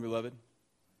Beloved.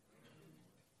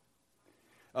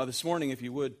 This morning, if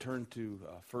you would, turn to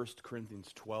 1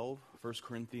 Corinthians 12. 1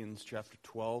 Corinthians chapter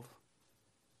 12.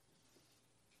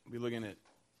 We'll be looking at,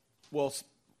 we're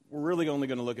really only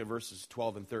going to look at verses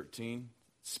 12 and 13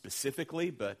 specifically,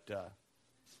 but I'm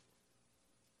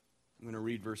going to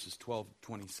read verses 12 to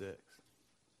 26.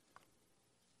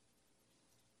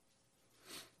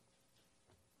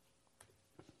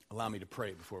 Allow me to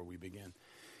pray before we begin.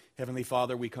 Heavenly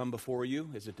Father, we come before you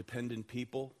as a dependent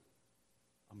people.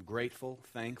 I'm grateful,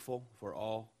 thankful for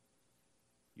all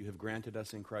you have granted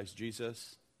us in Christ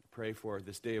Jesus. I pray for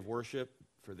this day of worship,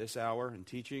 for this hour and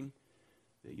teaching,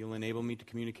 that you'll enable me to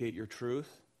communicate your truth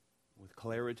with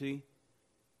clarity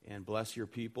and bless your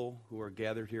people who are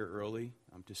gathered here early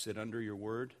to sit under your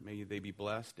word. May they be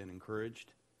blessed and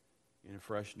encouraged in a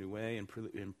fresh new way. And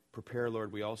prepare,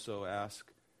 Lord, we also ask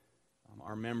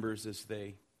our members as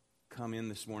they come in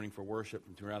this morning for worship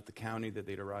from throughout the county, that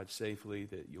they'd arrive safely,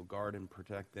 that you'll guard and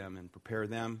protect them and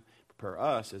prepare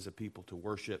us as a people to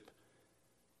worship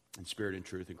in spirit and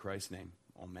truth. In Christ's name,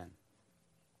 amen.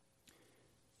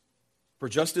 For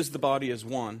just as the body is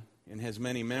one and has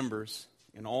many members,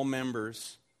 and all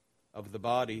members of the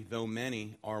body, though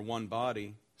many, are one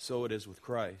body, so it is with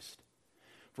Christ.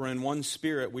 For in one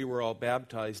Spirit we were all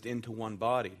baptized into one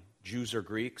body, Jews or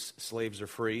Greeks, slaves or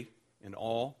free, and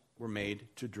all were made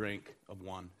to drink of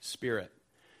one Spirit.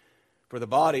 For the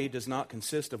body does not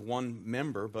consist of one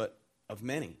member, but of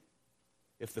many.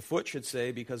 If the foot should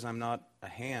say, because I'm not a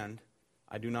hand,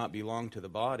 I do not belong to the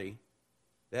body,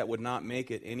 that would not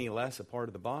make it any less a part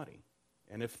of the body.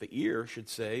 And if the ear should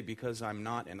say, because I'm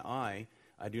not an eye,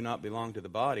 I do not belong to the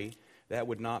body, that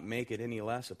would not make it any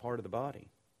less a part of the body.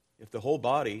 If the whole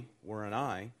body were an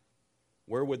eye,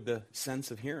 where would the sense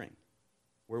of hearing?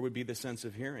 Where would be the sense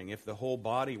of hearing? If the whole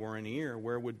body were an ear,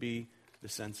 where would be the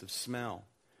sense of smell?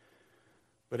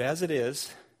 But as it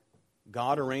is,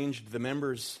 God arranged the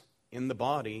members in the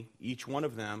body, each one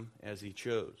of them as he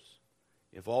chose.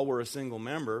 If all were a single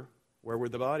member, where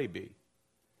would the body be?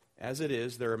 As it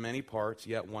is, there are many parts,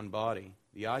 yet one body.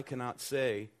 The eye cannot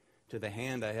say to the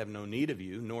hand, I have no need of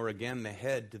you, nor again the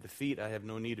head to the feet, I have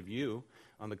no need of you.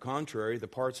 On the contrary, the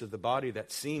parts of the body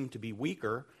that seem to be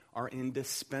weaker are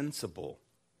indispensable.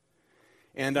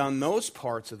 And on those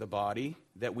parts of the body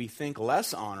that we think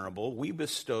less honorable, we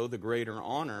bestow the greater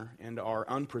honor, and our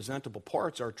unpresentable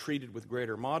parts are treated with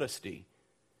greater modesty,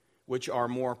 which our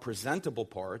more presentable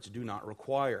parts do not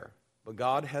require. But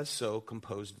God has so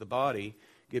composed the body,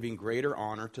 giving greater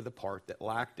honor to the part that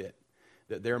lacked it,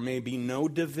 that there may be no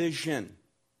division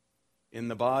in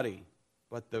the body,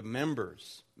 but the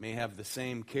members may have the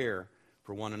same care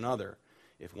for one another.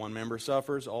 If one member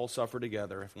suffers, all suffer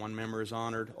together. If one member is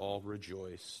honored, all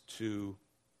rejoice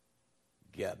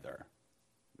together.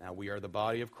 Now we are the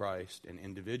body of Christ and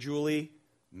individually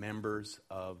members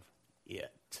of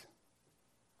it.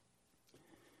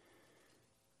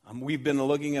 We've been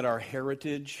looking at our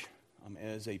heritage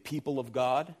as a people of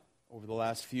God over the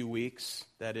last few weeks.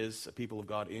 That is, a people of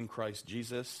God in Christ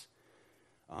Jesus.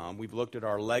 We've looked at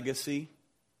our legacy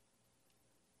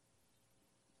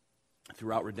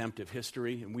throughout redemptive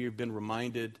history, and we have been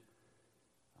reminded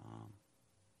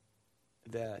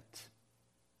that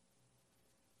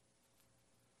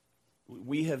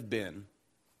we have been,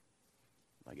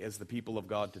 like as the people of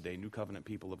God today, New Covenant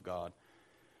people of God,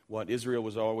 what Israel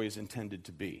was always intended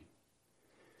to be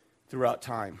throughout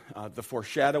time. The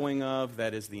foreshadowing of,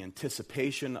 that is the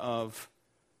anticipation of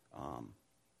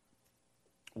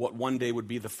what one day would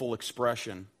be the full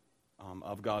expression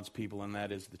of God's people, and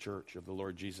that is the church of the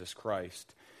Lord Jesus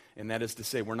Christ. And that is to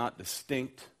say, we're not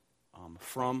distinct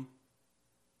from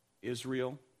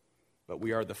Israel, but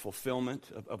we are the fulfillment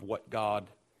of what God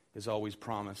has always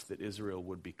promised that Israel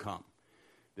would become.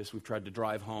 This we've tried to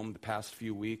drive home the past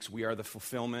few weeks. We are the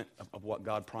fulfillment of what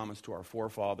God promised to our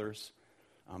forefathers.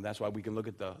 That's why we can look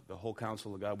at the whole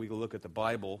counsel of God. We can look at the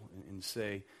Bible and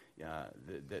say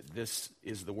that this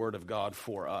is the word of God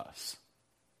for us.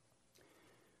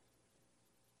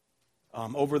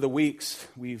 Over the weeks,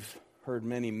 we've heard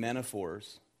many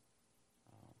metaphors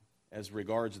as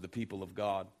regards the people of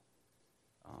God.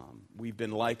 We've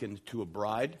been likened to a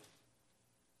bride,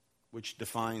 which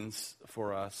defines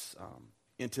for us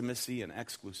intimacy and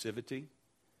exclusivity.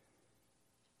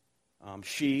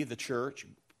 She, the church,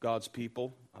 God's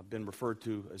people, have been referred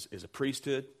to as a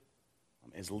priesthood,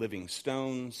 as living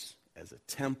stones, as a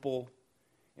temple,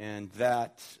 and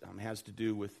that has to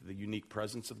do with the unique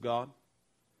presence of God.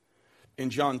 In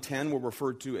John 10, we're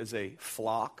referred to as a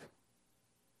flock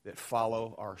that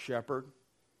follow our shepherd.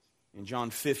 In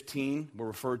John 15, we're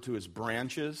referred to as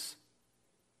branches,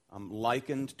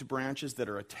 likened to branches that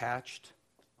are attached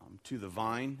to the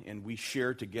vine, and we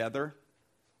share together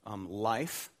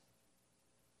life.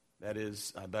 That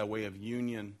is by way of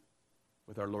union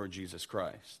with our Lord Jesus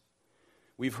Christ.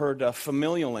 We've heard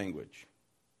familial language.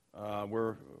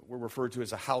 We're referred to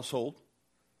as a household.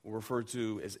 We're referred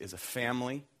to as a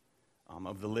family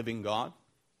of the living God.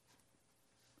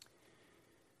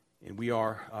 And we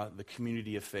are the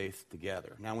community of faith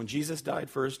together. Now, when Jesus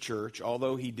died for his church,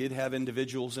 although he did have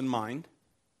individuals in mind,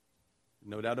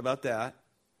 no doubt about that,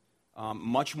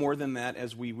 much more than that,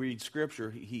 as we read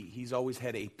Scripture, he's always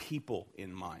had a people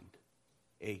in mind.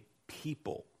 A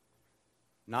people.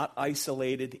 Not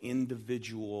isolated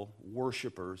individual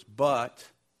worshipers, but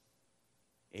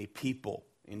a people.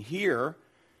 And here,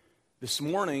 this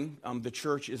morning, the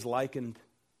church is likened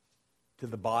to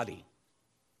the body.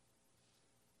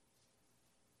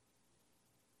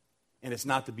 And it's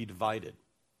not to be divided.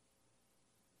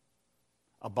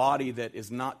 A body that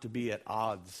is not to be at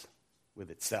odds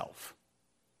with itself.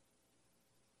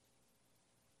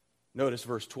 Notice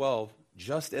verse 12,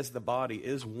 just as the body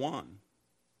is one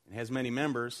and has many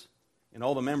members, and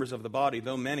all the members of the body,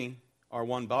 though many, are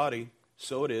one body,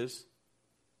 so it is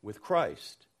with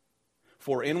Christ.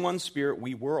 For in one Spirit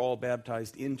we were all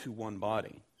baptized into one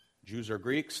body. Jews are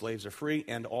Greeks, slaves are free,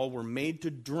 and all were made to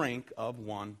drink of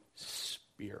one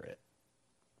Spirit.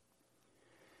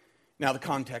 Now the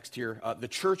context here, the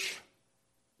church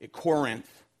at Corinth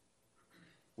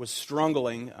was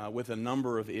struggling with a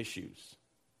number of issues.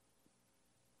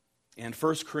 And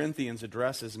 1 Corinthians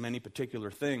addresses many particular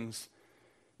things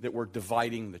that were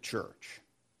dividing the church.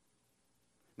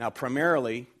 Now,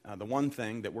 primarily, the one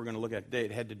thing that we're going to look at today,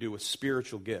 it had to do with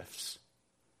spiritual gifts.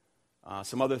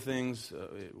 Some other things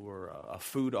were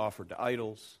food offered to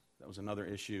idols. That was another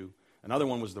issue. Another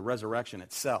one was the resurrection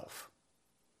itself.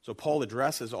 So Paul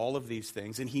addresses all of these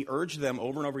things, and he urged them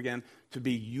over and over again to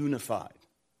be unified,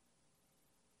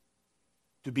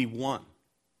 to be one,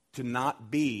 to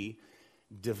not be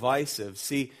divisive.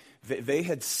 See, they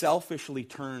had selfishly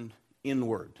turned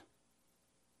inward,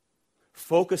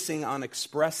 focusing on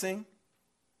expressing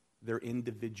their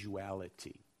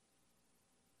individuality.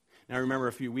 Now, I remember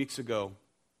a few weeks ago,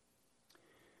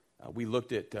 we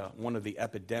looked at one of the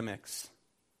epidemics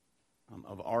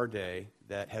of our day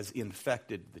that has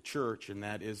infected the church, and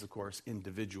that is, of course,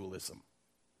 individualism,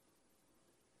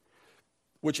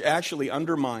 which actually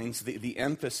undermines the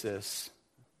emphasis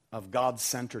of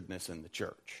God-centeredness in the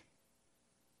church.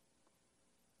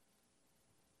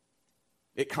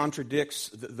 It contradicts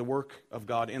the work of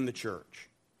God in the church.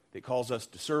 It calls us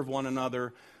to serve one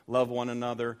another, love one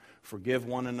another, forgive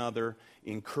one another,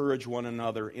 encourage one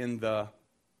another in the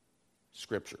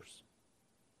Scriptures.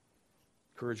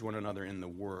 Encourage one another in the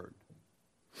Word.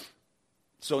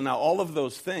 So now all of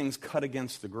those things cut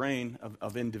against the grain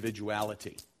of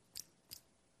individuality.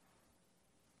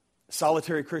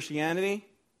 Solitary Christianity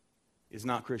is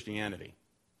not Christianity.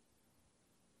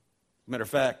 Matter of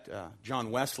fact,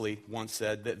 John Wesley once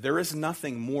said that there is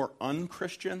nothing more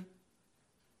unchristian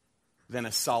than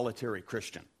a solitary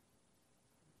Christian.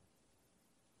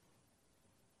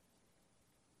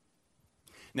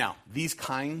 Now, these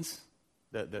kinds,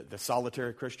 the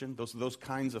solitary Christian, those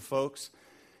kinds of folks,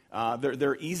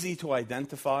 they're easy to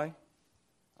identify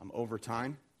over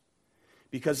time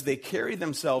because they carry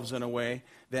themselves in a way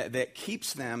that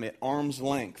keeps them at arm's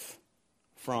length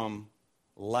from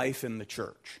life in the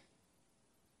church,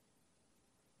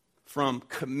 from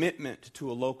commitment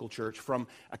to a local church, from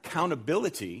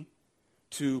accountability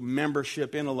to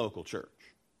membership in a local church,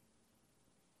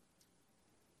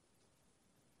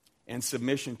 and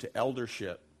submission to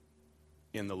eldership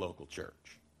in the local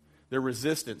church. They're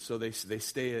resistant, so they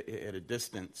stay at a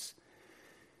distance.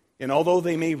 And although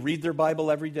they may read their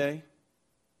Bible every day,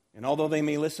 and although they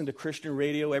may listen to Christian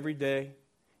radio every day,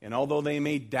 and although they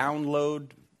may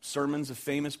download sermons of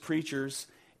famous preachers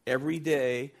every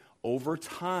day, over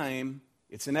time,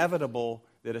 it's inevitable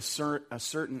that a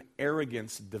certain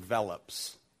arrogance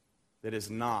develops that is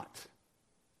not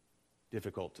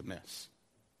difficult to miss.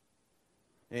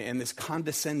 And this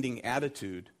condescending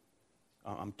attitude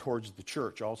towards the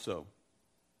church also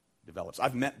develops.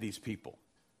 I've met these people.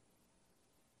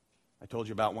 I told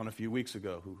you about one a few weeks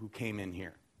ago who came in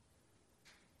here.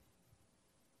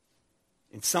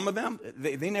 And some of them,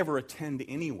 they never attend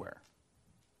anywhere.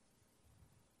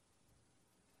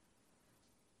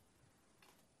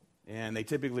 And they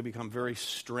typically become very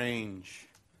strange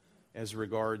as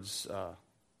regards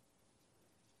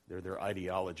their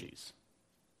ideologies.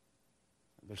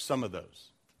 There's some of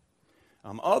those.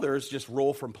 Others just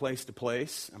roll from place to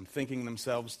place, thinking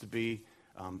themselves to be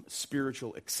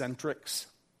spiritual eccentrics.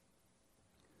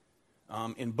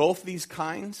 In both these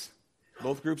kinds,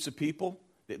 both groups of people,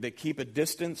 They keep a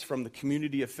distance from the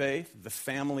community of faith, the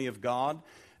family of God,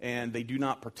 and they do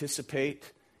not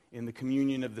participate in the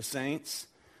communion of the saints.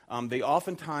 They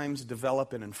oftentimes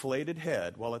develop an inflated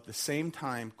head while at the same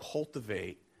time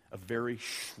cultivate a very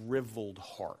shriveled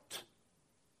heart.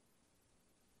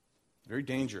 Very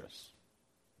dangerous.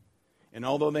 And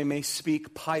although they may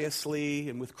speak piously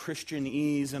and with Christian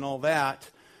ease and all that,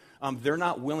 they're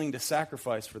not willing to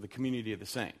sacrifice for the community of the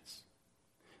saints.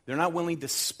 They're not willing to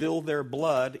spill their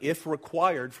blood, if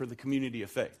required, for the community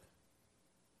of faith.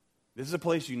 This is a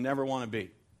place you never want to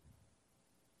be.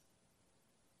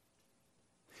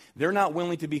 They're not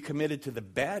willing to be committed to the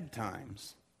bad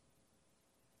times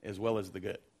as well as the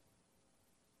good.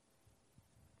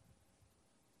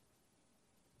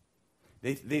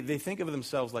 They think of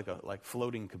themselves like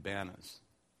floating cabanas.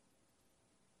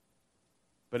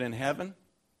 But in heaven,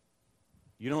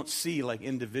 you don't see like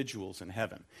individuals in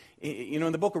heaven. You know,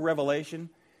 in the book of Revelation,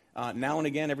 now and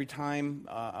again, every time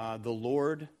the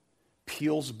Lord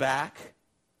peels back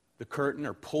the curtain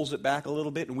or pulls it back a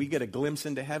little bit and we get a glimpse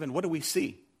into heaven, what do we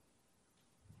see?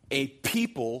 A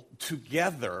people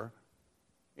together,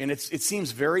 and it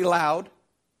seems very loud,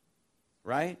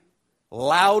 right?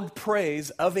 Loud praise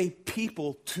of a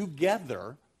people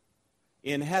together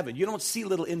in heaven. You don't see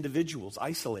little individuals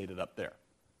isolated up there.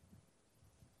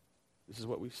 This is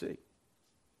what we see.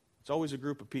 It's always a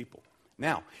group of people.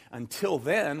 Now, until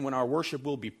then, when our worship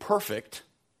will be perfect,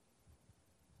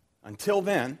 until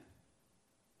then,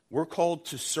 we're called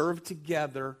to serve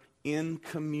together in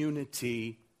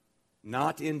community,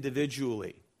 not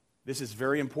individually. This is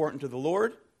very important to the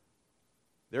Lord.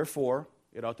 Therefore,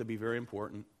 it ought to be very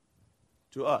important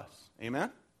to us. Amen?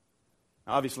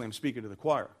 Now, obviously, I'm speaking to the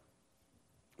choir.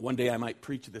 One day I might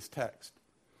preach this text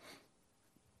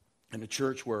in a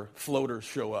church where floaters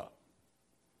show up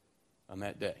on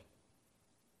that day.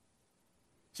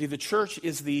 See, the church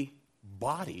is the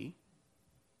body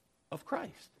of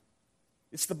Christ.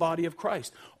 It's the body of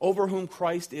Christ, over whom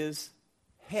Christ is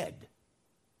head.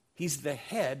 He's the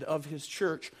head of his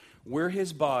church. We're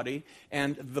his body,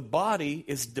 and the body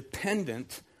is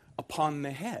dependent upon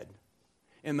the head.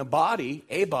 And the body,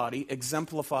 a body,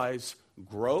 exemplifies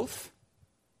growth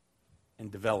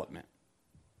and development.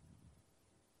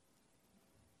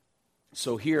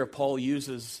 So here, Paul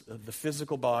uses the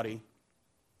physical body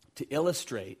to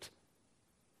illustrate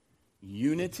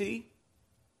unity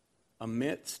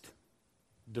amidst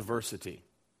diversity.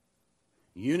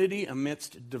 Unity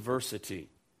amidst diversity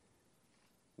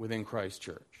within Christ's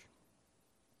church.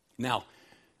 Now,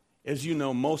 as you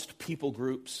know, most people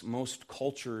groups, most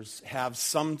cultures have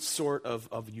some sort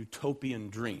of utopian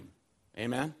dream.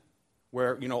 Amen?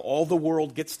 Where, you know, all the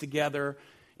world gets together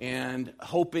and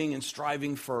hoping and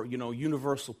striving for, you know,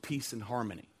 universal peace and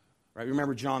harmony. Right?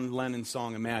 Remember John Lennon's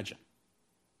song, Imagine.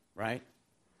 Right?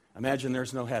 Imagine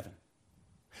there's no heaven.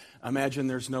 Imagine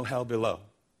there's no hell below.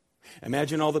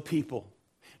 Imagine all the people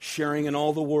sharing in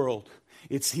all the world.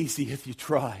 It's easy if you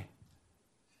try.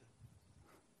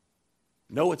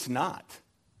 No, it's not.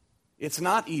 It's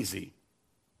not easy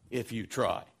if you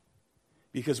try.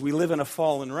 Because we live in a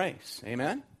fallen race.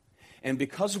 Amen? And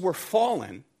because we're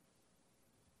fallen,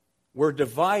 we're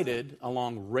divided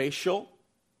along racial,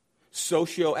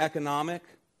 socioeconomic,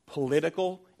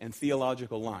 political, and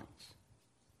theological lines.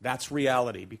 That's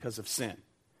reality because of sin.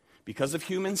 Because of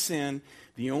human sin,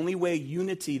 the only way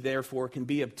unity, therefore, can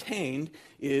be obtained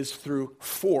is through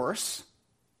force,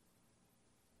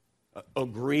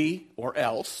 agree or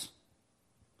else,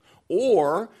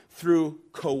 or through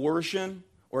coercion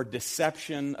or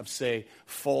deception of, say,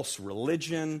 false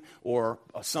religion or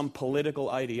some political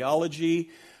ideology,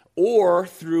 or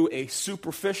through a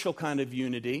superficial kind of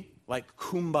unity like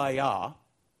kumbaya,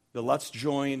 the let's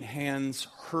join hands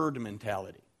herd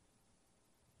mentality.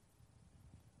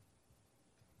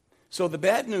 So the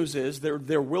bad news is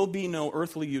there will be no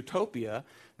earthly utopia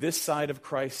this side of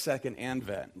Christ's second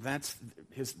advent. That's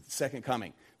his second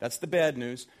coming. That's the bad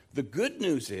news. The good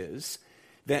news is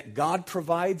that God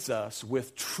provides us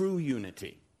with true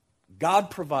unity.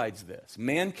 God provides this.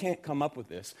 Man can't come up with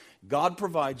this. God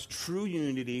provides true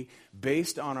unity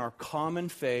based on our common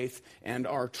faith and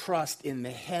our trust in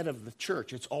the head of the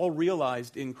church. It's all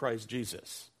realized in Christ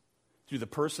Jesus through the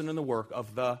person and the work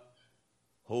of the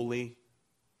Holy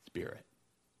Spirit.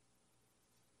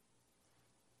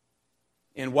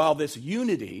 And while this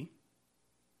unity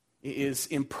is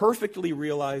imperfectly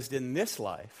realized in this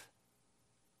life,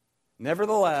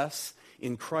 nevertheless,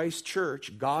 in Christ's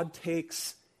church, God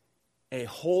takes a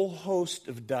whole host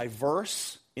of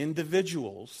diverse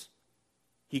individuals,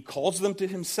 he calls them to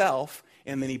himself,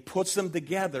 and then he puts them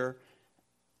together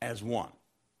as one.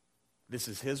 This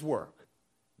is his work.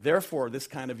 Therefore, this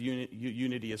kind of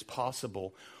unity is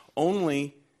possible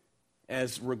only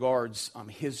as regards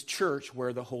his church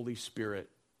where the Holy Spirit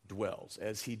dwells,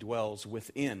 as he dwells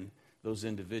within those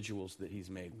individuals that he's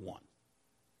made one,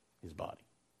 his body.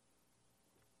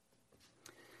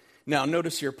 Now,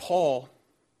 notice here, Paul,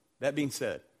 that being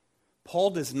said, Paul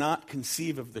does not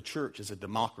conceive of the church as a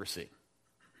democracy.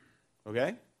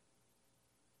 Okay?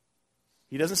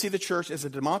 He doesn't see the church as a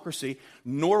democracy,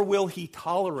 nor will he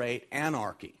tolerate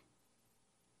anarchy.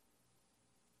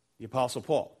 The Apostle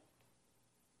Paul.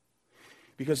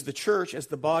 Because the church, as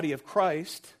the body of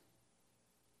Christ,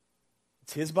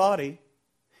 it's his body,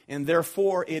 and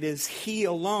therefore it is he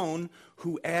alone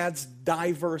who adds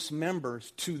diverse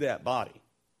members to that body.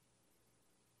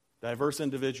 Diverse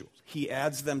individuals. He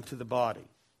adds them to the body.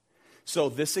 So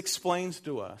this explains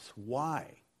to us why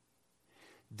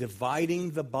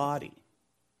dividing the body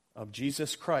of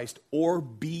Jesus Christ or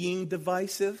being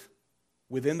divisive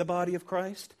within the body of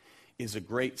Christ is a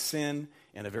great sin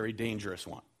and a very dangerous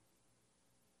one.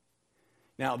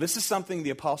 Now, this is something the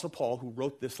Apostle Paul, who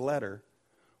wrote this letter,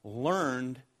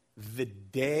 learned the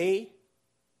day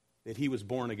that he was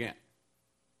born again.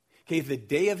 Okay, the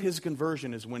day of his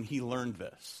conversion is when he learned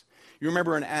this. You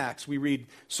remember in Acts, we read,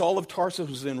 Saul of Tarsus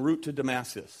was en route to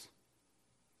Damascus,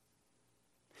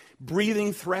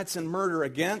 breathing threats and murder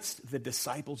against the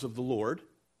disciples of the Lord.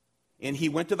 And he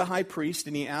went to the high priest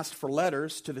and he asked for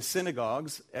letters to the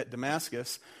synagogues at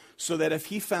Damascus so that if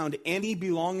he found any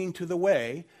belonging to the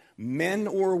way, men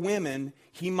or women,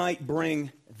 he might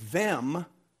bring them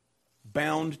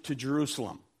bound to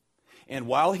Jerusalem. And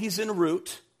while he's en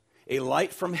route, a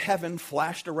light from heaven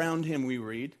flashed around him, we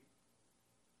read.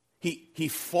 He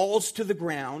falls to the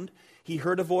ground. He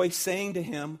heard a voice saying to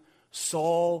him,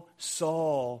 Saul,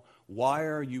 Saul, why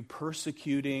are you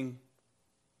persecuting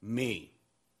me?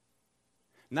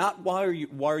 Not why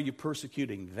are you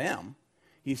persecuting them?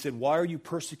 He said, why are you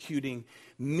persecuting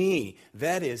me?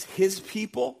 That is, his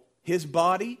people, his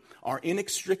body, are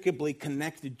inextricably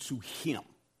connected to him.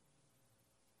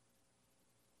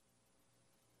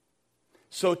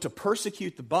 So to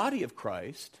persecute the body of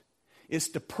Christ is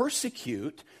to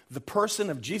persecute the person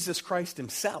of Jesus Christ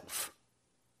himself.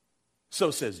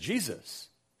 So says Jesus.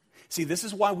 See, this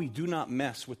is why we do not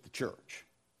mess with the church.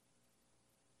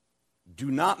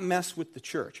 Do not mess with the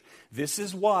church. This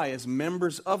is why, as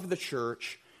members of the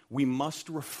church, we must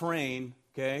refrain,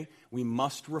 okay? We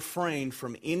must refrain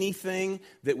from anything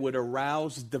that would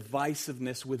arouse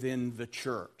divisiveness within the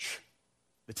church.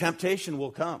 The temptation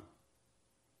will come.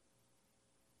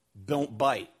 Don't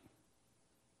bite.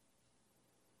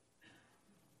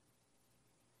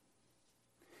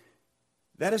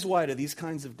 That is why to these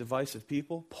kinds of divisive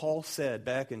people, Paul said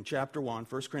back in chapter 1,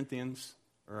 1 Corinthians,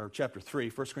 or chapter 3,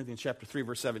 1 Corinthians chapter 3,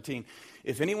 verse 17,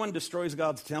 if anyone destroys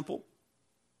God's temple,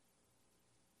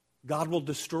 God will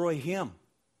destroy him.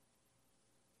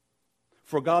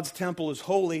 For God's temple is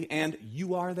holy, and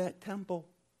you are that temple.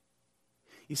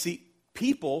 You see,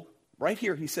 people, right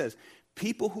here he says,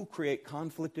 people who create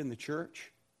conflict in the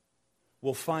church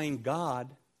will find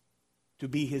God to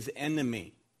be his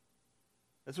enemy.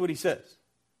 That's what he says.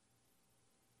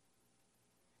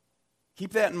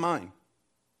 Keep that in mind.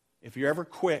 If you're ever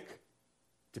quick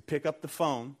to pick up the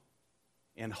phone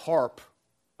and harp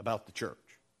about the church.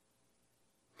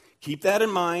 Keep that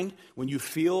in mind when you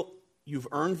feel you've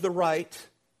earned the right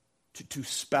to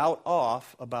spout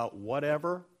off about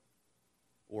whatever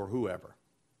or whoever.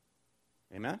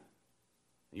 Amen?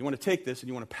 You want to take this and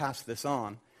you want to pass this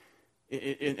on.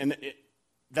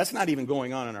 That's not even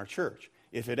going on in our church.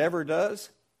 If it ever does,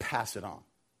 pass it on.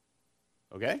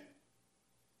 Okay?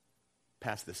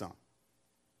 Pass this on.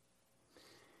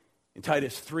 In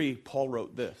Titus 3, Paul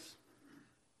wrote this.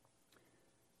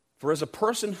 For as a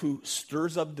person who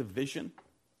stirs up division,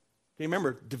 okay,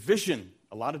 remember, division,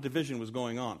 a lot of division was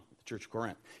going on at the Church of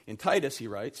Corinth. In Titus, he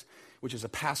writes, which is a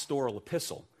pastoral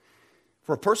epistle,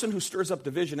 for a person who stirs up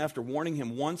division after warning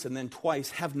him once and then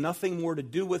twice, have nothing more to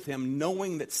do with him,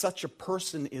 knowing that such a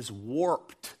person is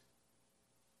warped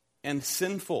and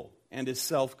sinful and is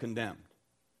self-condemned.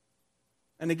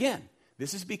 And again,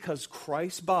 this is because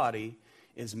Christ's body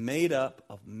is made up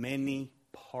of many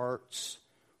parts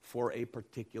for a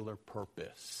particular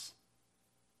purpose.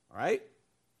 All right?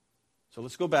 So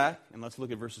let's go back and let's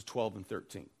look at verses 12 and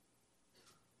 13.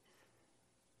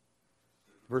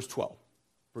 Verse 12.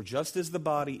 For just as the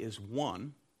body is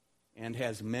one and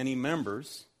has many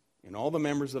members, and all the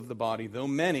members of the body, though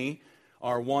many,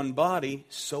 are one body,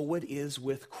 so it is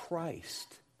with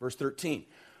Christ. Verse 13.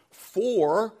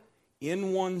 For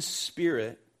in one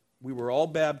Spirit we were all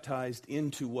baptized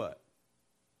into what?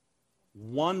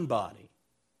 One body.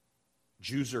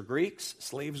 Jews or Greeks,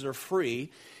 slaves or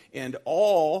free, and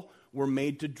all were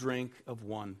made to drink of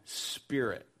one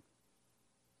Spirit.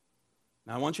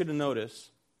 Now I want you to notice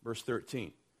verse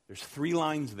 13. There's 3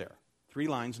 lines there. 3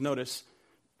 lines. Notice,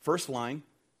 first line,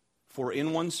 for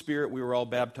in one Spirit we were all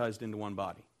baptized into one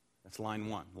body. That's line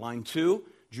 1. Line 2,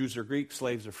 Jews or Greeks,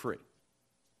 slaves or free.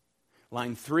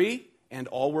 Line 3, and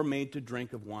all were made to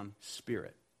drink of one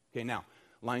Spirit. Okay, now,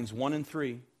 lines 1 and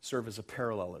 3 serve as a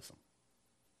parallelism.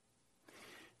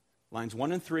 Lines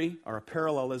 1 and 3 are a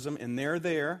parallelism, and they're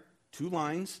there, 2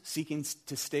 lines seeking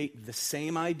to state the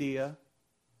same idea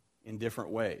in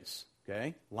different ways.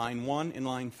 Okay? Line 1 and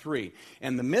line 3.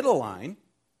 And the middle line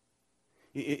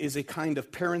is a kind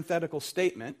of parenthetical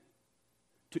statement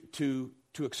to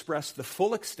express the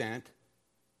full extent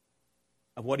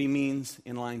of what he means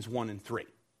in lines 1 and 3.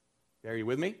 Are you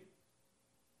with me?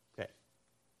 Okay.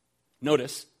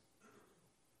 Notice,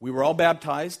 we were all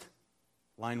baptized,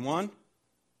 line 1.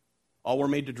 All were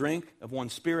made to drink of one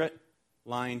Spirit,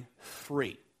 line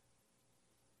 3.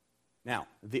 Now,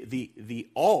 the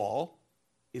all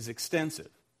is extensive.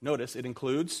 Notice it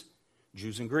includes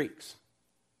Jews and Greeks.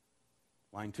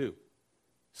 Line 2.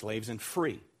 Slaves and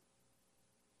free.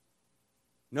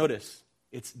 Notice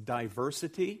it's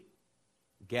diversity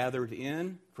gathered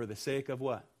in for the sake of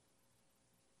what?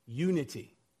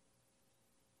 Unity.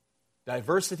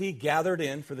 Diversity gathered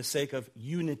in for the sake of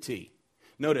unity.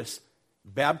 Notice,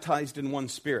 baptized in one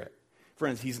Spirit.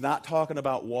 Friends, he's not talking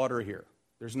about water here.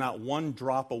 There's not one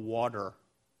drop of water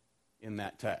in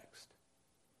that text.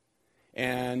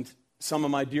 And some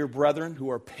of my dear brethren who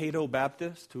are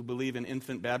Paedo-Baptist, who believe in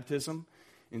infant baptism,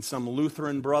 and some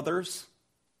Lutheran brothers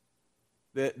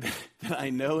that I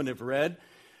know and have read,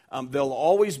 they'll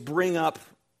always bring up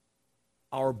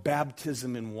our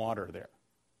baptism in water there.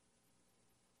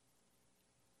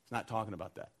 It's not talking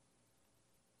about that.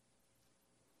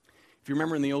 If you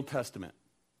remember in the Old Testament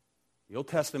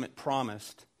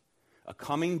promised a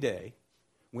coming day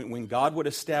when God would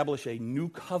establish a new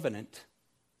covenant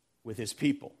with his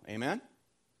people. Amen?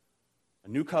 A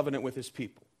new covenant with his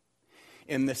people.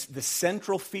 And the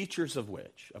central features of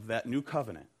that new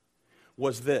covenant,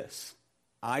 was this: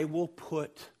 I will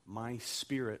put my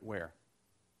Spirit where?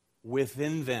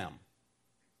 Within them.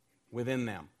 Within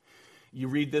them. You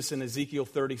read this in Ezekiel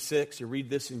 36. You read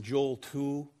this in Joel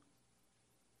 2.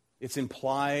 It's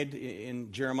implied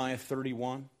in Jeremiah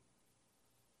 31.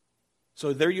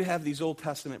 So there you have these Old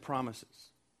Testament promises.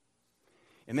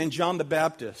 And then John the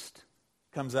Baptist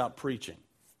comes out preaching.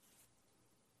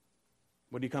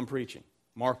 What did he come preaching?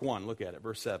 Mark 1, look at it,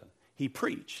 verse 7. He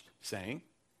preached, saying,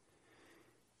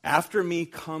 after me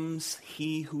comes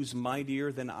he who's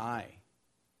mightier than I,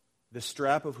 the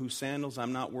strap of whose sandals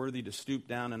I'm not worthy to stoop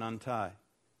down and untie.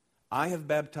 I have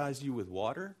baptized you with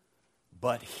water,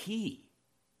 but he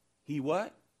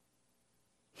what?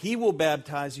 He will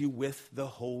baptize you with the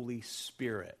Holy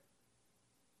Spirit.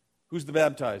 Who's the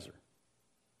baptizer?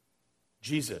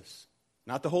 Jesus.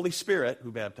 Not the Holy Spirit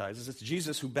who baptizes. It's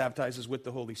Jesus who baptizes with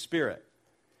the Holy Spirit.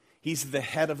 He's the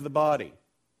head of the body.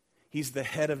 He's the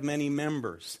head of many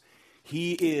members.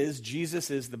 Jesus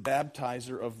is the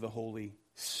baptizer of the Holy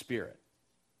Spirit.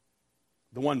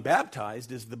 The one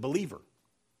baptized is the believer.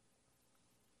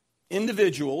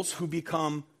 Individuals who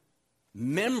become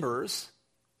members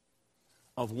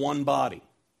of one body,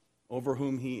 over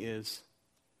whom he is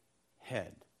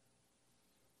head.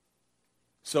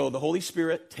 So the Holy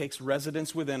Spirit takes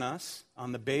residence within us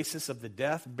on the basis of the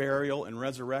death, burial, and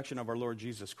resurrection of our Lord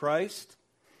Jesus Christ.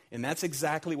 And that's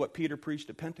exactly what Peter preached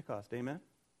at Pentecost. Amen?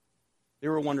 They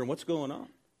were wondering, what's going on?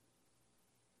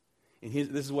 And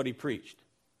this is what he preached.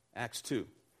 Acts 2,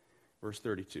 verse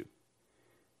 32.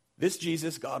 This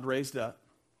Jesus God raised up,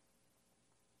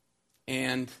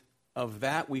 and of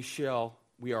that we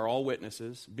are all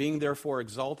witnesses, being therefore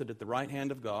exalted at the right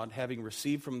hand of God, having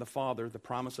received from the Father the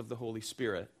promise of the Holy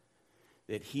Spirit,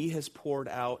 that he has poured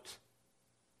out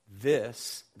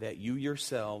this that you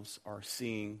yourselves are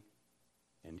seeing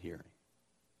and hearing.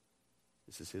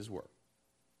 This is his work.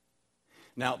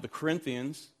 Now, the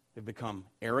Corinthians have become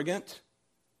arrogant.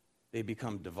 They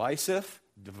become divisive.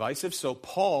 So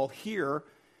Paul here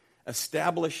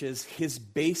establishes his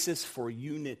basis for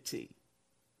unity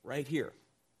right here.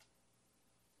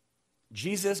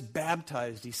 Jesus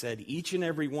baptized, he said, each and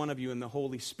every one of you in the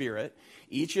Holy Spirit.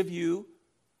 Each of you,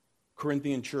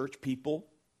 Corinthian church people,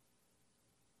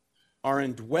 are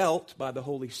indwelt by the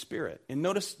Holy Spirit. And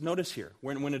notice here,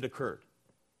 when it occurred.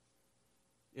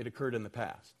 It occurred in the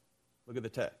past. Look at the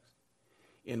text.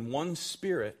 In one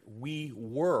Spirit we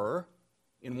were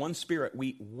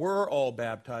all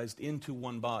baptized into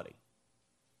one body.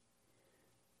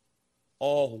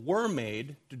 all were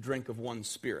made to drink of one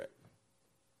Spirit.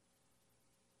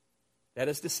 That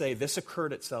is to say, this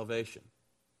occurred at salvation.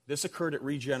 This occurred at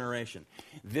regeneration.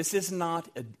 This is not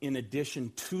in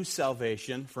addition to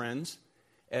salvation, friends,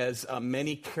 as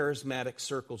many charismatic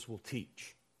circles will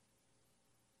teach.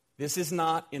 This is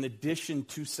not in addition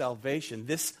to salvation.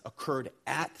 This occurred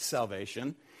at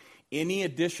salvation. Any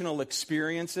additional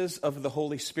experiences of the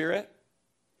Holy Spirit,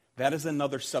 that is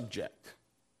another subject.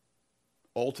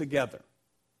 Altogether,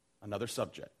 another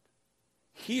subject.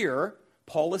 Here,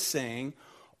 Paul is saying,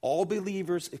 all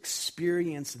believers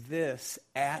experience this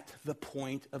at the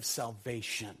point of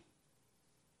salvation.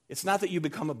 It's not that you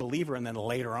become a believer and then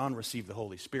later on receive the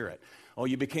Holy Spirit. Oh,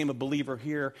 you became a believer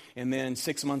here and then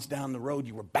 6 months down the road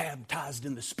you were baptized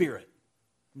in the Spirit.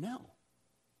 No.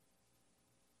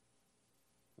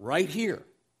 Right here,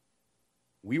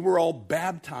 we were all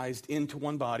baptized into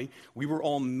one body. We were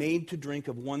all made to drink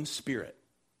of one Spirit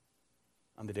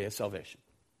on the day of salvation.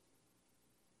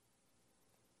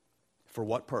 For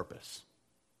what purpose?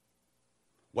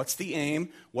 What's the aim?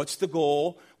 What's the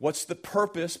goal? What's the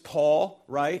purpose, Paul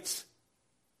writes,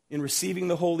 in receiving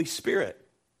the Holy Spirit?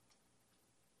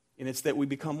 And it's that we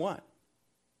become what?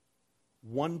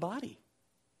 One body.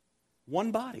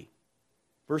 One body.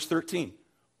 Verse 13.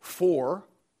 For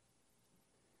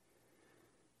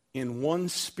in one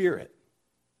Spirit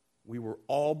we were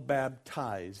all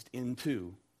baptized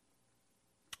into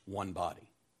one body.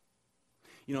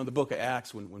 You know, in the book of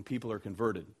Acts, when people are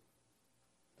converted,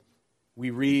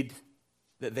 we read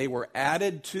that they were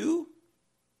added to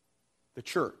the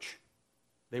church.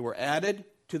 They were added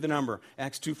to the number.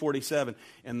 Acts 2:47.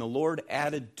 And the Lord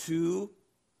added to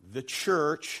the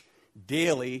church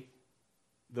daily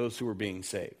those who were being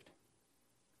saved.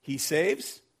 He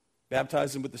saves,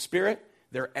 baptizes them with the Spirit.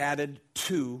 They're added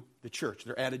to the church.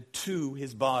 They're added to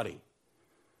his body.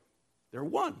 They're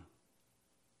one.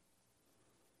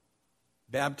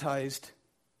 Baptized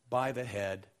by the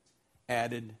head,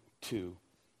 added to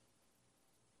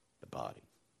the body.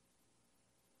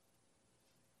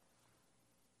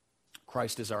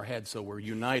 Christ is our head, so we're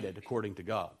united according to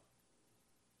God.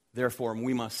 Therefore,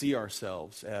 we must see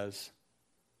ourselves as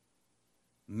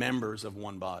members of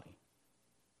one body.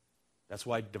 That's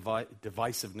why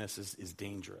divisiveness is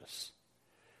dangerous.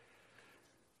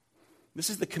 This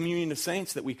is the communion of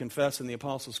saints that we confess in the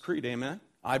Apostles' Creed, amen?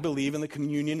 I believe in the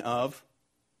communion of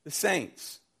the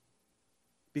saints.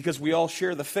 Because we all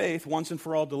share the faith once and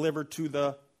for all delivered to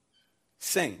the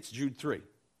saints, Jude 3.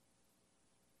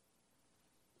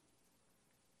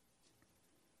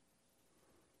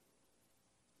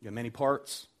 You have many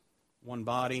parts, one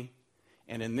body.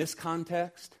 And in this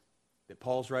context that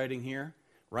Paul's writing here,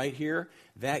 right here,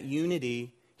 that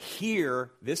unity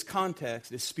here, this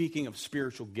context is speaking of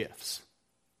spiritual gifts.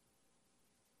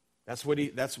 That's what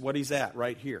he's at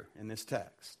right here in this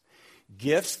text.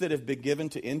 Gifts that have been given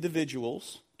to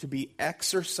individuals to be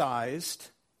exercised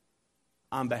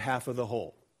on behalf of the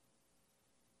whole.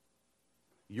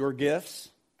 Your gifts,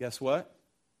 guess what?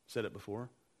 Said it before.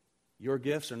 Your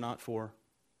gifts are not for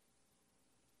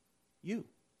you.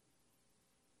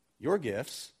 Your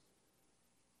gifts,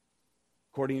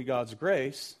 according to God's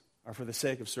grace, are for the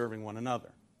sake of serving one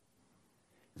another.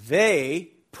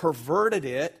 They perverted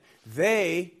it.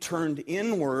 They turned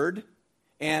inward,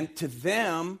 and to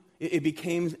them, it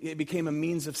became a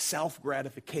means of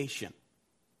self-gratification.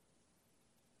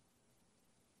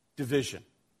 Division.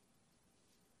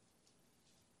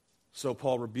 So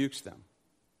Paul rebukes them.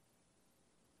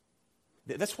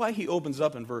 That's why he opens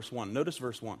up in verse 1. Notice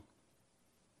verse 1.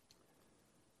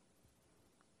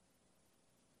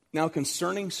 Now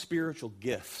concerning spiritual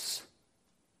gifts,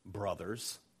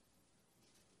 brothers,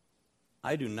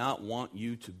 I do not want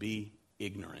you to be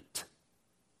ignorant.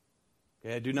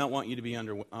 Okay, I do not want you to be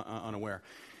unaware.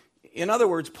 In other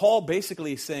words, Paul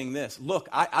basically is saying this. Look,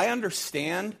 I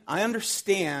understand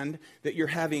that you're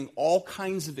having all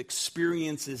kinds of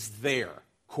experiences there,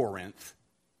 Corinth.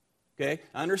 Okay?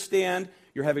 I understand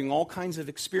you're having all kinds of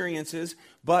experiences,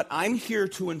 but I'm here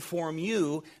to inform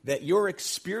you that your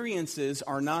experiences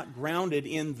are not grounded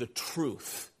in the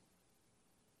truth.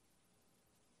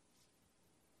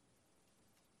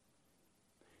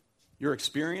 Your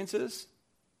experiences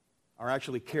are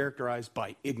actually characterized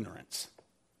by ignorance,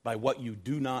 by what you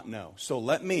do not know. So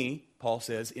let me, Paul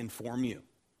says, inform you.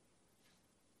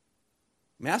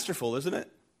 Masterful, isn't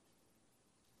it?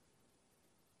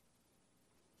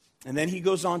 And then he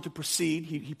goes on to proceed.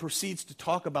 He proceeds to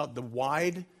talk about the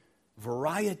wide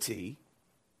variety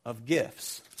of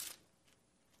gifts.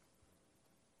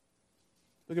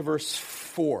 Look at verse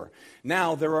 4.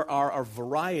 Now there are a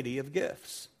variety of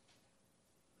gifts.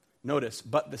 Notice,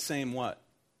 but the same what?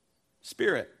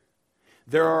 Spirit.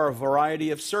 There are a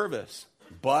variety of service,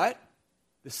 but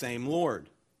the same Lord.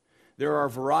 There are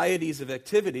varieties of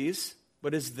activities,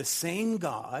 but it's the same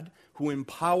God who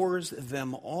empowers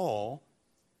them all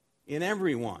in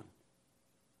everyone.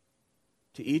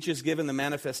 To each is given the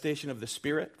manifestation of the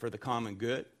Spirit for the common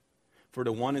good. For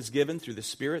to one is given through the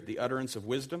Spirit the utterance of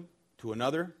wisdom, to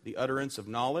another the utterance of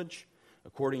knowledge,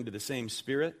 according to the same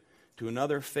Spirit, to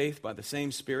another faith by the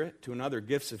same Spirit, to another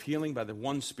gifts of healing by the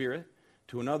one Spirit,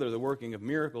 to another the working of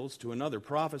miracles, to another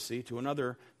prophecy, to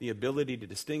another the ability to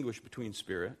distinguish between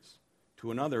spirits,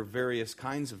 to another various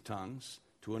kinds of tongues,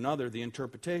 to another the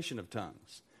interpretation of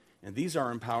tongues. And these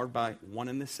are empowered by one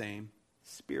and the same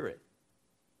Spirit,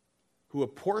 who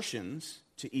apportions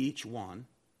to each one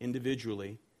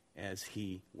individually as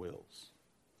he wills.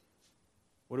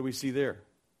 What do we see there?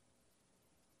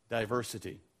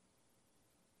 Diversity.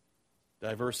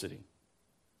 Diversity.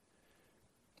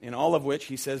 In all of which,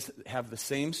 he says, have the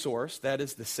same source, that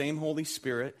is the same Holy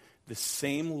Spirit, the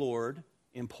same Lord,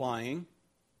 implying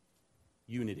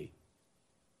unity.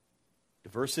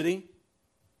 Diversity,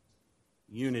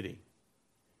 unity.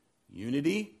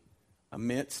 Unity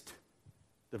amidst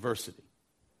diversity.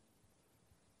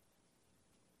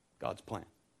 God's plan.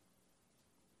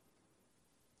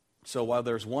 So while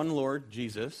there's one Lord,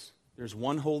 Jesus, there's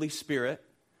one Holy Spirit,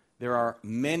 there are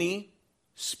many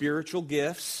spiritual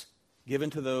gifts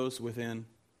given to those within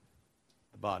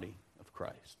the body of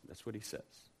Christ. That's what he says.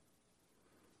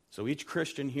 So each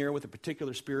Christian here with a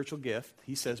particular spiritual gift,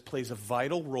 he says, plays a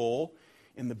vital role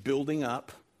in the building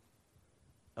up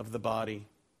of the body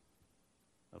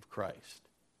of Christ.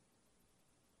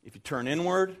 If you turn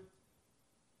inward,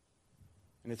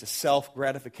 and it's a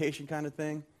self-gratification kind of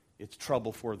thing, it's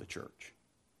trouble for the church,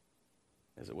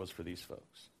 as it was for these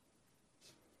folks.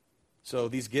 So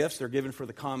these gifts, they're given for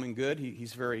the common good.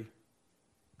 He's very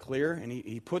clear, and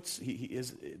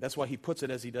that's why he puts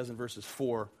it as he does in verses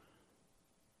 4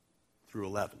 through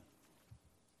 11.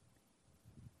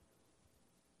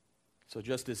 So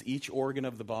just as each organ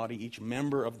of the body, each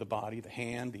member of the body, the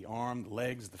hand, the arm, the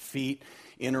legs, the feet,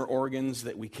 inner organs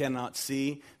that we cannot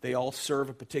see, they all serve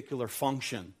a particular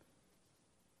function.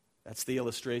 That's the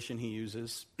illustration he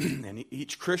uses. And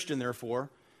each Christian, therefore,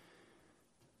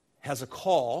 has a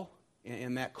call,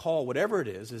 and that call, whatever it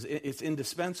is it's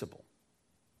indispensable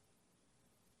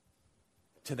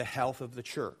to the health of the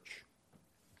church.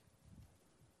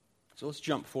 So let's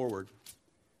jump forward.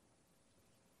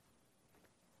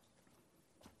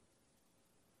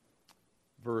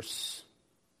 Verse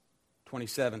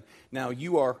 27. Now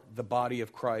you are the body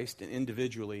of Christ and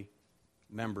individually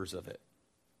members of it.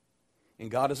 And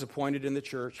God has appointed in the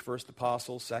church first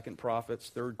apostles, second prophets,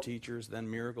 third teachers, then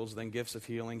miracles, then gifts of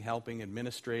healing, helping,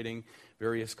 administrating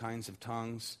various kinds of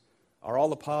tongues. Are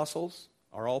all apostles?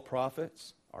 Are all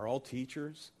prophets? Are all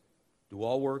teachers? Do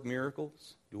all work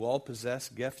miracles? Do all possess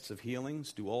gifts of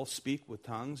healings? Do all speak with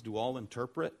tongues? Do all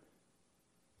interpret?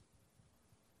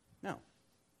 No.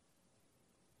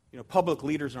 Public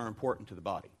leaders are important to the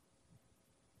body.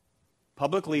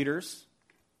 Public leaders,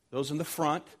 those in the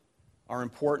front, are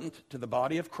important to the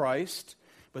body of Christ,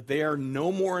 but they are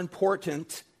no more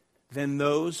important than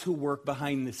those who work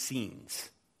behind the scenes.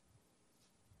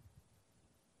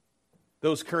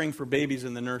 Those caring for babies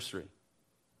in the nursery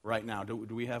right now. Do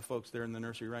we have folks there in the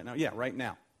nursery right now? Yeah, right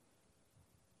now.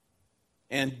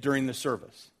 And during the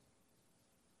service.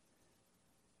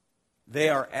 They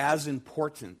are as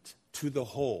important to the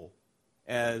whole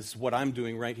as what I'm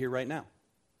doing right here, right now.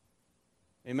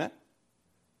 Amen?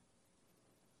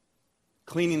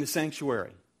 Cleaning the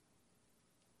sanctuary.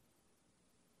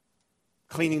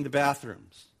 Cleaning the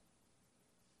bathrooms.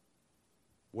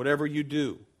 Whatever you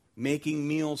do. Making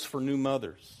meals for new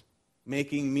mothers.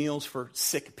 Making meals for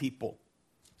sick people.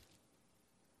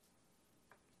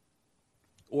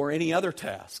 Or any other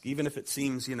task, even if it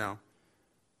seems,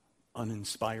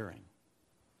 uninspiring.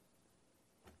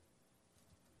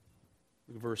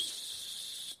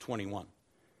 Verse 21.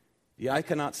 The eye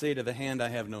cannot say to the hand, I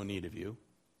have no need of you.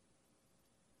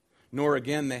 Nor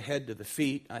again the head to the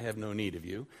feet, I have no need of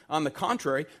you. On the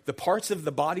contrary, the parts of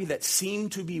the body that seem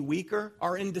to be weaker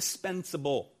are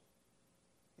indispensable.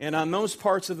 And on those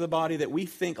parts of the body that we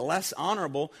think less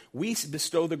honorable, we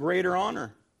bestow the greater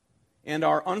honor. And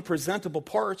our unpresentable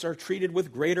parts are treated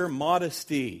with greater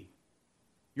modesty.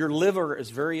 Your liver is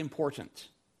very important.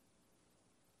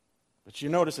 But you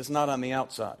notice it's not on the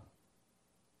outside,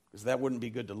 because that wouldn't be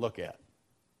good to look at.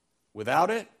 Without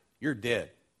it, you're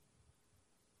dead.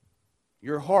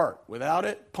 Your heart, without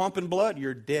it, pumping blood,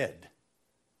 you're dead.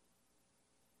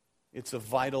 It's of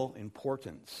vital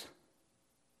importance.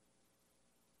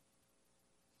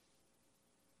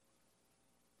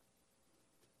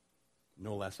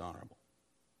 no less honorable.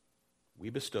 We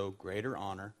bestow greater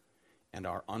honor, and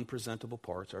our unpresentable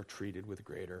parts are treated with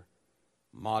greater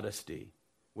modesty,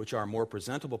 which our more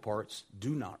presentable parts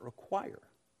do not require.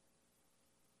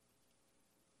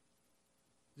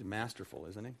 He's masterful,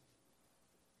 isn't he?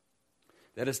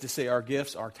 That is to say, our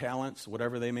gifts, our talents,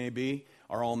 whatever they may be,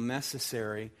 are all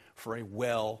necessary for a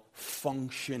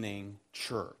well-functioning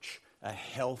church, a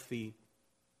healthy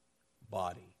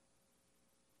body.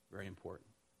 Very important.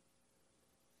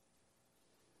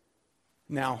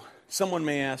 Now, someone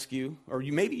may ask you, or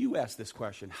maybe you ask this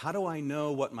question, how do I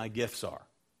know what my gifts are?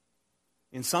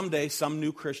 And someday, some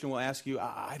new Christian will ask you,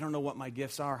 I don't know what my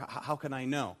gifts are. How can I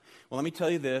know? Well, let me tell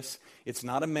you this. It's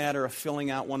not a matter of filling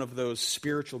out one of those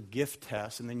spiritual gift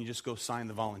tests and then you just go sign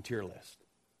the volunteer list.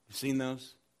 You've seen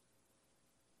those?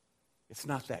 It's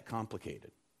not that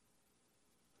complicated.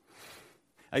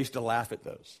 I used to laugh at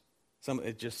those.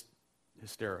 It's just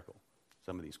hysterical,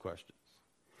 some of these questions.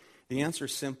 The answer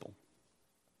is simple.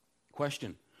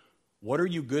 Question, what are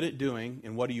you good at doing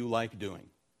and what do you like doing?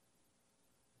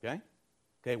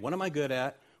 Okay, what am I good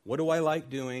at? What do I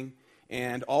like doing?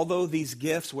 And although these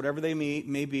gifts, whatever they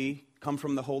may be, come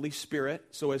from the Holy Spirit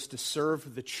so as to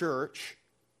serve the church,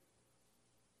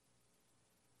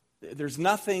 there's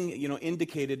nothing,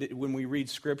 indicated when we read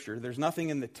Scripture, there's nothing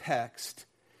in the text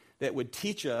that would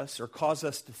teach us or cause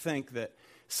us to think that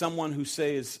someone who,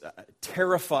 say, is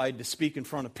terrified to speak in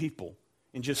front of people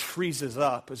and just freezes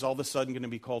up is all of a sudden going to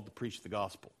be called to preach the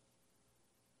gospel.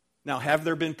 Now, have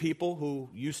there been people who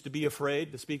used to be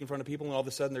afraid to speak in front of people and all of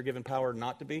a sudden they're given power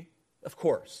not to be? Of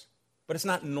course. But it's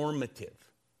not normative,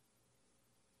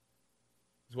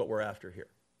 is what we're after here.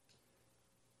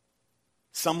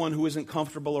 Someone who isn't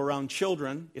comfortable around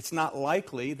children, it's not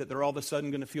likely that they're all of a sudden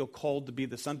going to feel called to be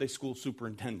the Sunday school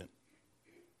superintendent.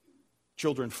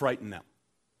 Children frighten them.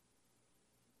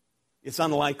 It's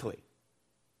unlikely.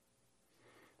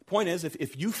 The point is,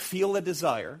 if you feel a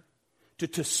desire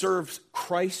to serve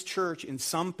Christ Church in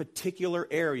some particular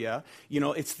area,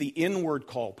 it's the inward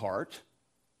call part,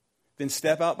 then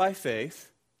step out by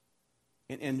faith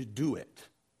and do it.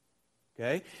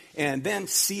 Okay? And then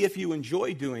see if you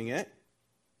enjoy doing it.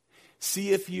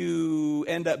 See if you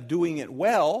end up doing it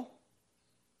well.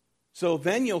 So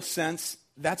then you'll sense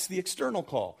that's the external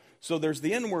call. So there's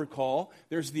the inward call,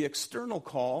 there's the external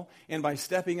call, and by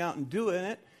stepping out and doing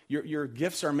it, your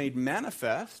gifts are made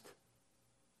manifest.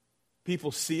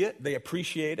 People see it, they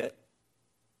appreciate it.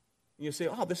 And you say,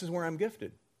 oh, this is where I'm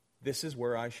gifted. This is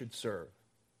where I should serve.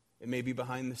 It may be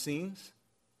behind the scenes.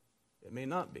 It may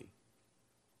not be.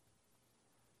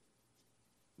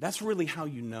 That's really how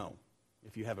you know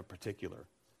if you have a particular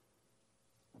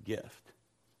gift.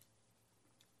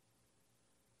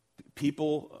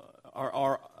 People,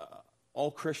 are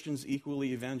all Christians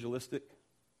equally evangelistic?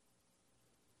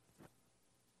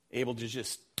 Able to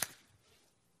just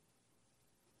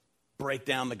break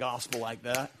down the gospel like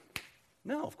that?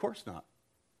 No, of course not.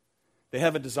 They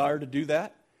have a desire to do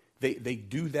that. They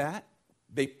do that.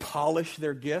 They polish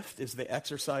their gift as they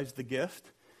exercise the gift,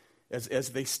 as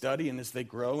they study and as they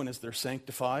grow and as they're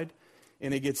sanctified.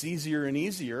 And it gets easier and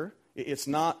easier. It's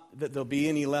not that there'll be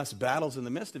any less battles in the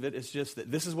midst of it. It's just that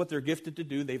this is what they're gifted to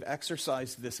do. They've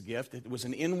exercised this gift. It was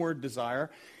an inward desire.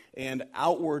 And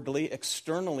outwardly,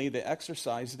 externally, they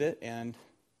exercised it and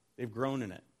they've grown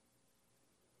in it.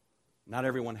 Not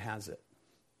everyone has it.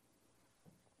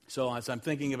 So as I'm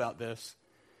thinking about this,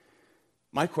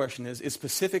 my question is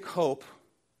Pacific Hope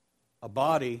a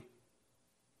body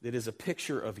that is a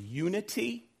picture of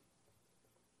unity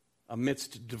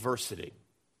amidst diversity?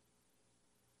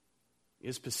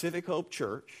 Is Pacific Hope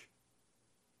Church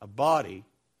a body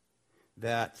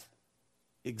that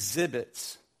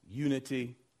exhibits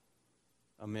unity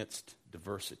amidst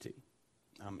diversity?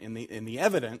 In the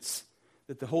evidence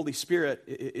that the Holy Spirit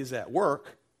is at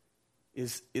work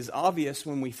is obvious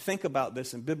when we think about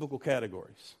this in biblical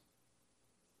categories.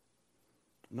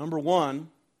 Number one,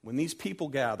 when these people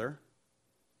gather,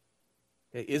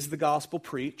 is the gospel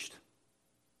preached?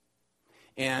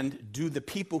 And do the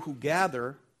people who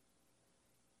gather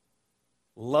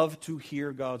love to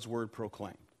hear God's word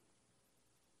proclaimed?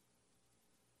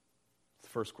 That's the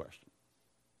first question.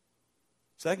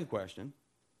 Second question,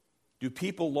 do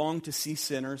people long to see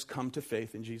sinners come to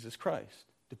faith in Jesus Christ?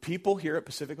 Do people here at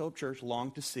Pacific Hope Church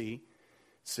long to see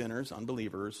sinners,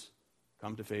 unbelievers,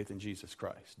 come to faith in Jesus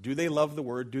Christ? Do they love the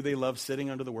word? Do they love sitting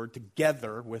under the word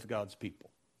together with God's people?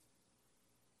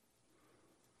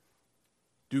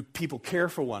 Do people care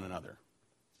for one another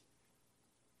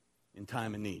in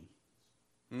time of need?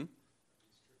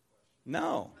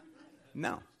 No.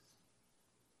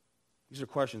 These are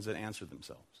questions that answer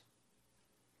themselves.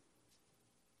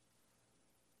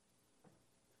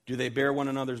 Do they bear one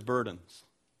another's burdens?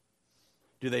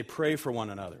 Do they pray for one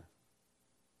another?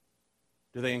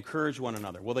 Do they encourage one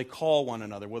another? Will they call one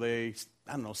another? Will they,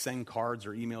 send cards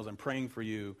or emails? I'm praying for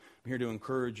you. I'm here to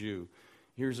encourage you.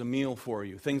 Here's a meal for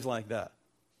you. Things like that.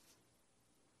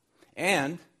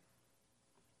 And,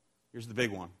 here's the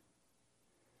big one.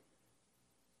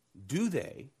 Do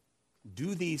they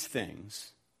do these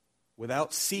things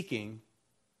without seeking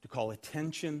to call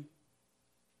attention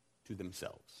to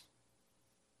themselves?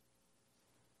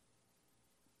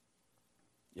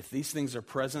 If these things are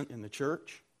present in the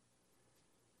church,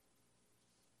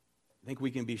 I think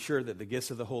we can be sure that the gifts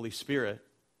of the Holy Spirit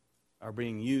are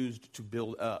being used to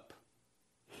build up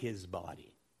His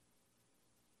body.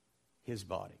 His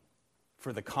body.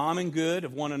 For the common good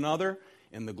of one another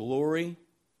and the glory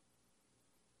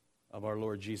of our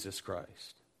Lord Jesus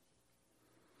Christ.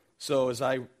 So as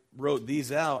I wrote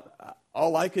these out,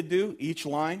 all I could do, each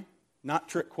line, not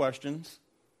trick questions,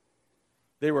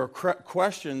 they were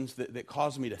questions that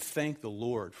caused me to thank the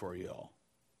Lord for you all.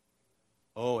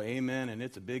 Oh, amen, and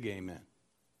it's a big amen.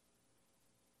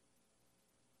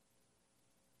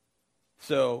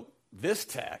 So, this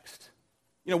text,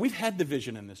 we've had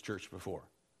division in this church before.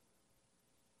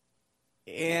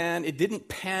 And it didn't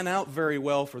pan out very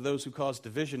well for those who caused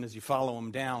division as you follow them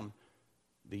down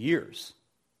the years.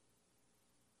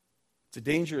 It's a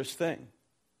dangerous thing.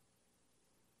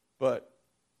 But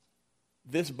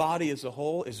this body as a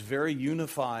whole is very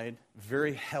unified,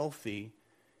 very healthy.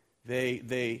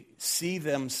 They see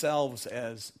themselves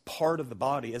as part of the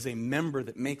body, as a member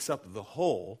that makes up the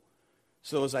whole.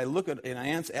 So as I look at and I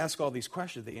ask all these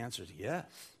questions, the answer is yes.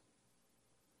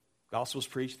 Gospel's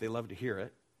preached, they love to hear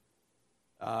it.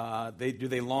 Do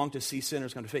they long to see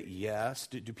sinners come to faith? Yes.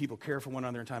 Do people care for one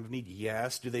another in time of need?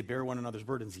 Yes. Do they bear one another's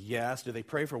burdens? Yes. Do they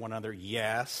pray for one another?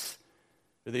 Yes.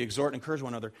 Do they exhort and encourage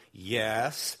one another?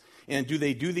 Yes. And do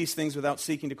they do these things without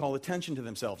seeking to call attention to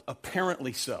themselves?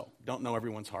 Apparently so. Don't know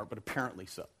everyone's heart, but apparently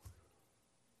so.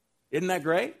 Isn't that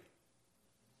great?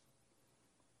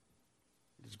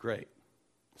 It is great.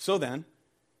 So then,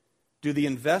 do the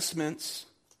investments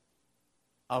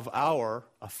of our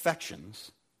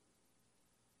affections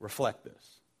reflect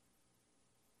this?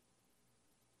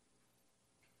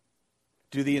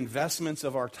 Do the investments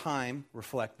of our time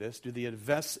reflect this? Do the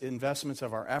investments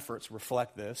of our efforts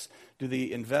reflect this? Do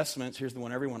the investments, here's the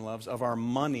one everyone loves, of our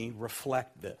money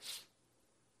reflect this?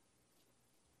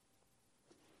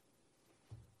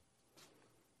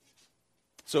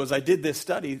 So as I did this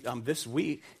study this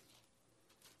week,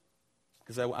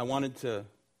 because I wanted to,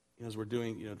 as we're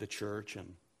doing, the church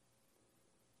and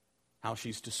how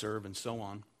she's to serve and so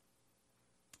on,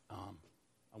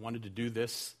 I wanted to do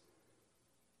this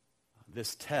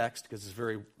text, because it's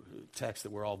very text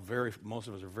that most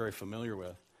of us are very familiar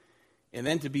with. And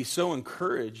then to be so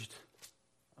encouraged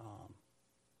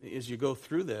as you go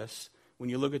through this, when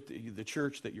you look at the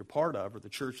church that you're part of, or the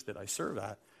church that I serve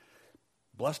at,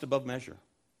 blessed above measure.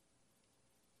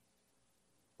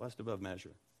 Blessed above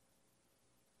measure.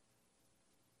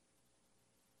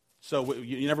 So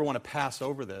you never want to pass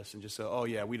over this and just say, oh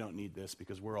yeah, we don't need this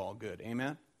because we're all good.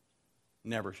 Amen?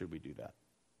 Never should we do that.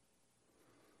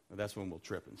 That's when we'll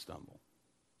trip and stumble.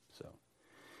 So,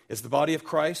 as the body of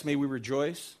Christ, may we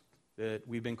rejoice that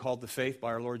we've been called to faith by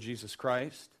our Lord Jesus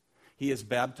Christ. He has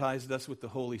baptized us with the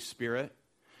Holy Spirit.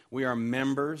 We are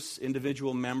members,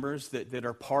 individual members that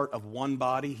are part of one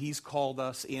body. He's called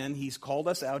us in. He's called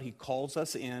us out. He calls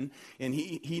us in. And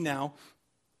he now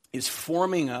is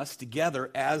forming us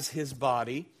together as His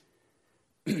body.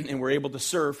 And we're able to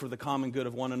serve for the common good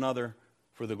of one another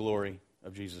for the glory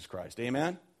of Jesus Christ.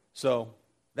 Amen? So,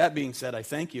 that being said, I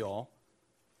thank you all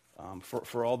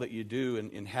for all that you do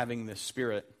in having this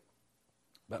spirit,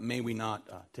 but may we not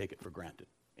take it for granted.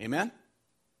 Amen?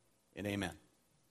 And amen.